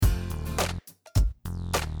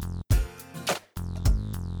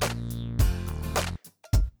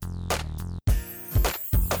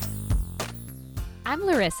I'm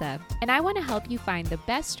Larissa, and I want to help you find the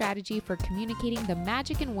best strategy for communicating the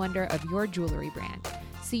magic and wonder of your jewelry brand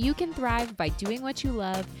so you can thrive by doing what you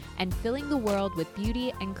love and filling the world with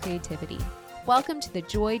beauty and creativity. Welcome to the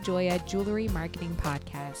Joy Joya Jewelry Marketing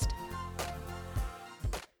Podcast.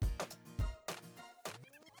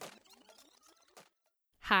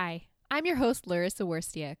 Hi, I'm your host, Larissa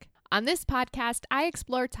Werstiak. On this podcast, I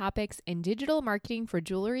explore topics in digital marketing for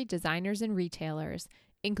jewelry designers and retailers,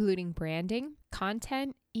 including branding,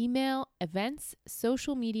 content, email, events,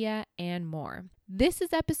 social media, and more. This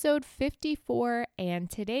is episode 54, and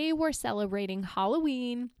today we're celebrating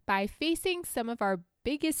Halloween by facing some of our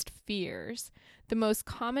biggest fears, the most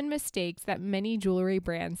common mistakes that many jewelry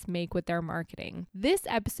brands make with their marketing. This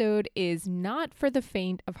episode is not for the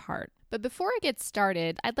faint of heart. But before I get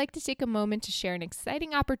started, I'd like to take a moment to share an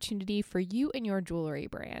exciting opportunity for you and your jewelry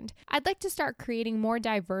brand. I'd like to start creating more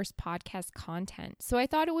diverse podcast content, so I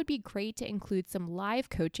thought it would be great to include some live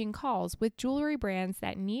coaching calls with jewelry brands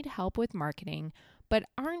that need help with marketing, but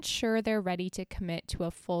aren't sure they're ready to commit to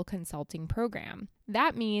a full consulting program.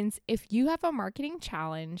 That means if you have a marketing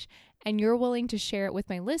challenge and you're willing to share it with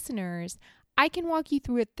my listeners, I can walk you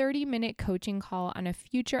through a 30-minute coaching call on a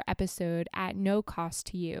future episode at no cost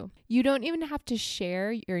to you. You don't even have to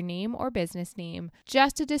share your name or business name,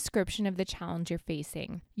 just a description of the challenge you're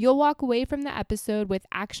facing. You'll walk away from the episode with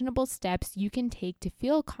actionable steps you can take to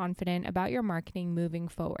feel confident about your marketing moving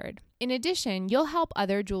forward. In addition, you'll help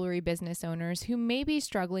other jewelry business owners who may be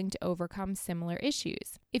struggling to overcome similar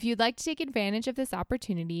issues. If you'd like to take advantage of this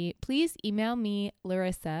opportunity, please email me,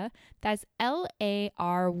 Larissa, that's LARYSSA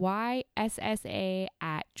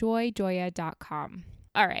 @joyjoya.com.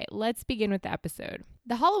 All right, let's begin with the episode.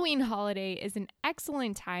 The Halloween holiday is an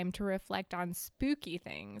excellent time to reflect on spooky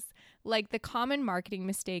things, like the common marketing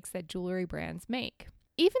mistakes that jewelry brands make.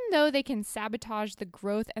 Even though they can sabotage the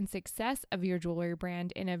growth and success of your jewelry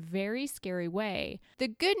brand in a very scary way, the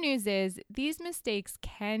good news is these mistakes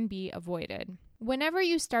can be avoided. Whenever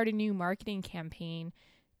you start a new marketing campaign,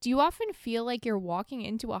 do you often feel like you're walking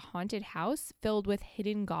into a haunted house filled with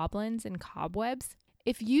hidden goblins and cobwebs?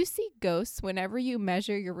 If you see ghosts whenever you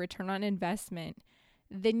measure your return on investment,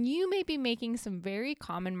 then you may be making some very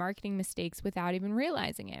common marketing mistakes without even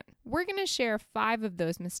realizing it. We're going to share 5 of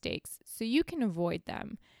those mistakes so you can avoid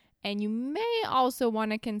them. And you may also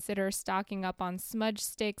want to consider stocking up on smudge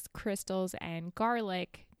sticks, crystals, and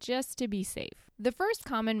garlic just to be safe. The first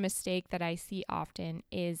common mistake that I see often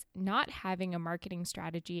is not having a marketing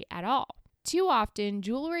strategy at all. Too often,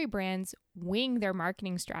 jewelry brands wing their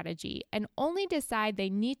marketing strategy and only decide they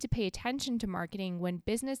need to pay attention to marketing when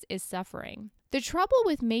business is suffering. The trouble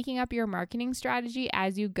with making up your marketing strategy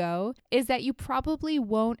as you go is that you probably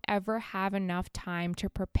won't ever have enough time to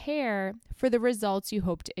prepare for the results you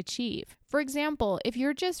hope to achieve. For example, if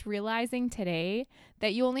you're just realizing today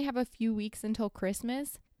that you only have a few weeks until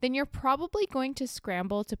Christmas, then you're probably going to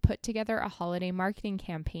scramble to put together a holiday marketing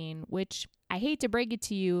campaign, which, I hate to break it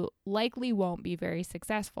to you, likely won't be very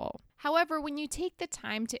successful. However, when you take the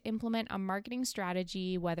time to implement a marketing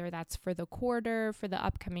strategy, whether that's for the quarter, for the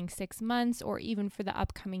upcoming 6 months, or even for the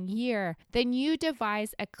upcoming year, then you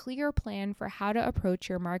devise a clear plan for how to approach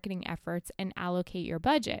your marketing efforts and allocate your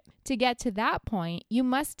budget. To get to that point, you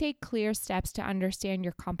must take clear steps to understand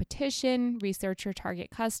your competition, research your target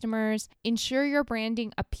customers, ensure your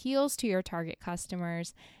branding appeals to your target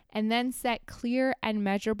customers, and then set clear and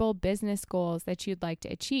measurable business goals that you'd like to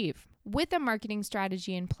achieve. With a marketing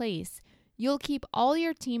strategy in place, you'll keep all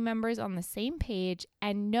your team members on the same page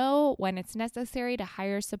and know when it's necessary to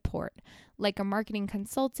hire support, like a marketing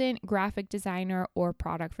consultant, graphic designer, or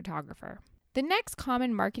product photographer. The next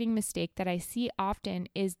common marketing mistake that I see often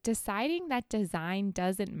is deciding that design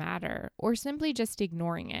doesn't matter or simply just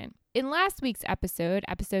ignoring it. In last week's episode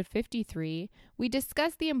 53, we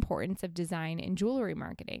discussed the importance of design in jewelry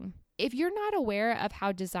marketing. If you're not aware of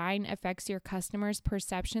how design affects your customers'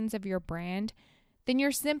 perceptions of your brand, then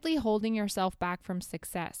you're simply holding yourself back from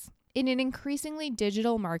success. In an increasingly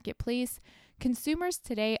digital marketplace, consumers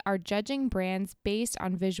today are judging brands based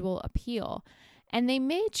on visual appeal, and they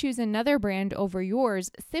may choose another brand over yours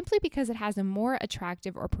simply because it has a more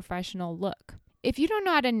attractive or professional look. If you don't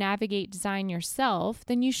know how to navigate design yourself,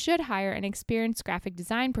 then you should hire an experienced graphic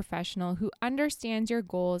design professional who understands your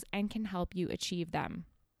goals and can help you achieve them.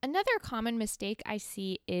 Another common mistake I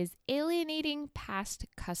see is alienating past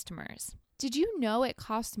customers. Did you know it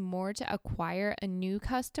costs more to acquire a new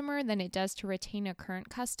customer than it does to retain a current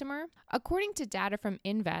customer? According to data from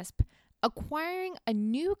Invesp, Acquiring a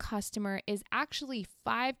new customer is actually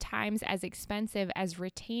 5 times as expensive as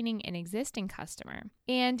retaining an existing customer.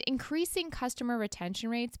 And increasing customer retention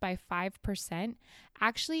rates by 5%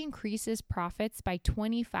 actually increases profits by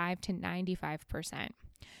 25 to 95%.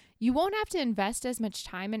 You won't have to invest as much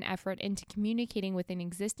time and effort into communicating with an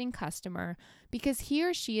existing customer because he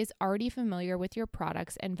or she is already familiar with your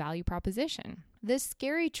products and value proposition. The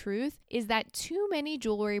scary truth is that too many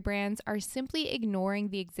jewelry brands are simply ignoring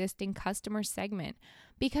the existing customer segment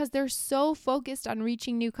because they're so focused on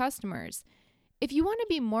reaching new customers. If you want to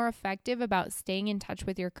be more effective about staying in touch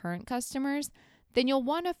with your current customers, then you'll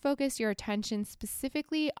want to focus your attention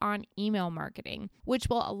specifically on email marketing, which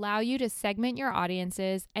will allow you to segment your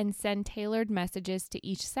audiences and send tailored messages to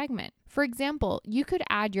each segment. For example, you could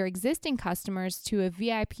add your existing customers to a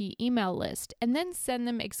VIP email list and then send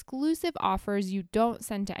them exclusive offers you don't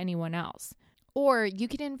send to anyone else. Or you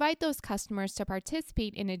could invite those customers to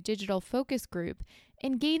participate in a digital focus group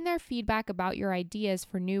and gain their feedback about your ideas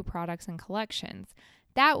for new products and collections.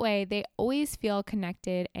 That way, they always feel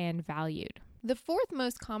connected and valued. The fourth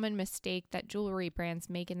most common mistake that jewelry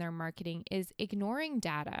brands make in their marketing is ignoring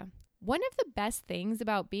data. One of the best things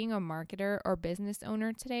about being a marketer or business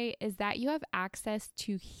owner today is that you have access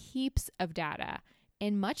to heaps of data,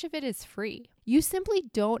 and much of it is free. You simply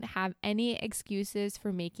don't have any excuses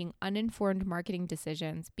for making uninformed marketing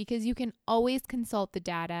decisions because you can always consult the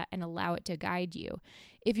data and allow it to guide you.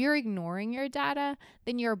 If you're ignoring your data,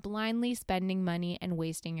 then you're blindly spending money and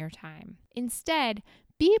wasting your time. Instead,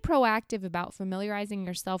 be proactive about familiarizing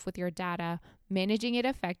yourself with your data, managing it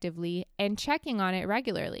effectively, and checking on it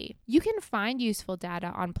regularly. You can find useful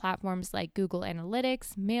data on platforms like Google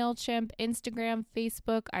Analytics, MailChimp, Instagram,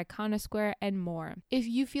 Facebook, Iconosquare, and more. If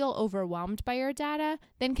you feel overwhelmed by your data,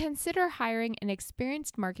 then consider hiring an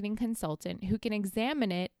experienced marketing consultant who can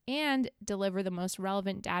examine it and deliver the most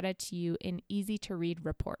relevant data to you in easy-to-read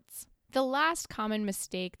reports. The last common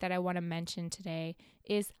mistake that I want to mention today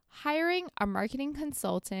is hiring a marketing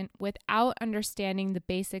consultant without understanding the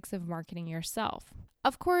basics of marketing yourself.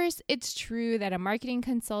 Of course, it's true that a marketing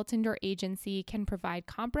consultant or agency can provide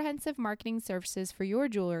comprehensive marketing services for your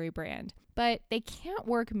jewelry brand, but they can't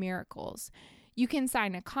work miracles. You can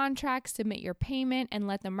sign a contract, submit your payment, and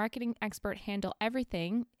let the marketing expert handle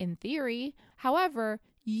everything, in theory. However,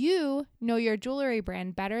 you know your jewelry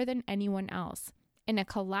brand better than anyone else. And a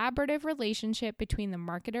collaborative relationship between the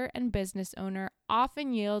marketer and business owner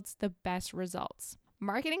often yields the best results.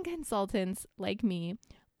 Marketing consultants, like me,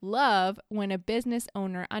 love when a business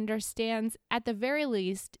owner understands, at the very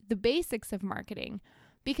least, the basics of marketing,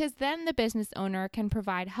 because then the business owner can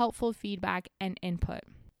provide helpful feedback and input.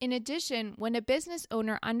 In addition, when a business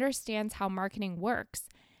owner understands how marketing works,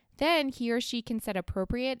 then he or she can set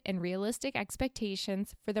appropriate and realistic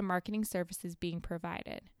expectations for the marketing services being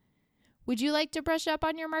provided. Would you like to brush up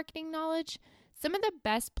on your marketing knowledge? Some of the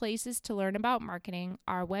best places to learn about marketing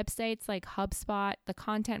are websites like HubSpot, the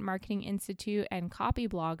Content Marketing Institute, and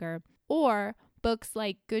Copyblogger, or books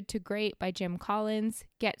like Good to Great by Jim Collins,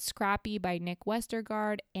 Get Scrappy by Nick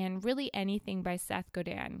Westergaard, and Really Anything by Seth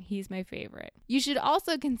Godin. He's my favorite. You should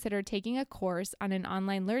also consider taking a course on an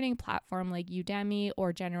online learning platform like Udemy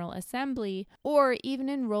or General Assembly, or even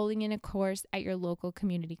enrolling in a course at your local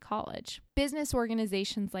community college. Business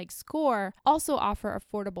organizations like SCORE also offer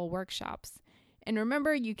affordable workshops. And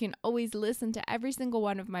remember, you can always listen to every single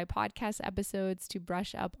one of my podcast episodes to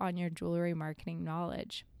brush up on your jewelry marketing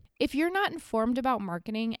knowledge. If you're not informed about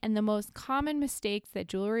marketing and the most common mistakes that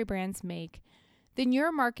jewelry brands make, then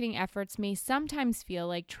your marketing efforts may sometimes feel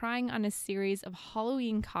like trying on a series of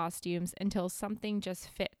Halloween costumes until something just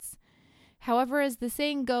fits. However, as the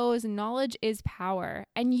saying goes, knowledge is power,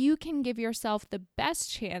 and you can give yourself the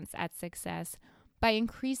best chance at success by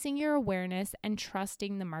increasing your awareness and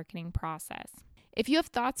trusting the marketing process. If you have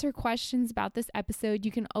thoughts or questions about this episode,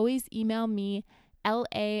 you can always email me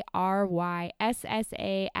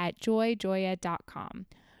LARYSSA@joyjoya.com.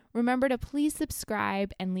 Remember to please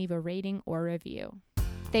subscribe and leave a rating or review.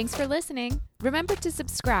 Thanks for listening. Remember to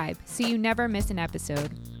subscribe so you never miss an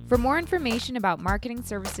episode. For more information about marketing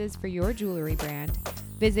services for your jewelry brand,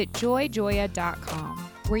 visit joyjoya.com,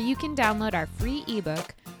 where you can download our free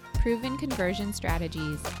ebook, Proven Conversion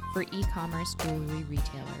Strategies for E-commerce Jewelry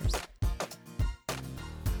Retailers.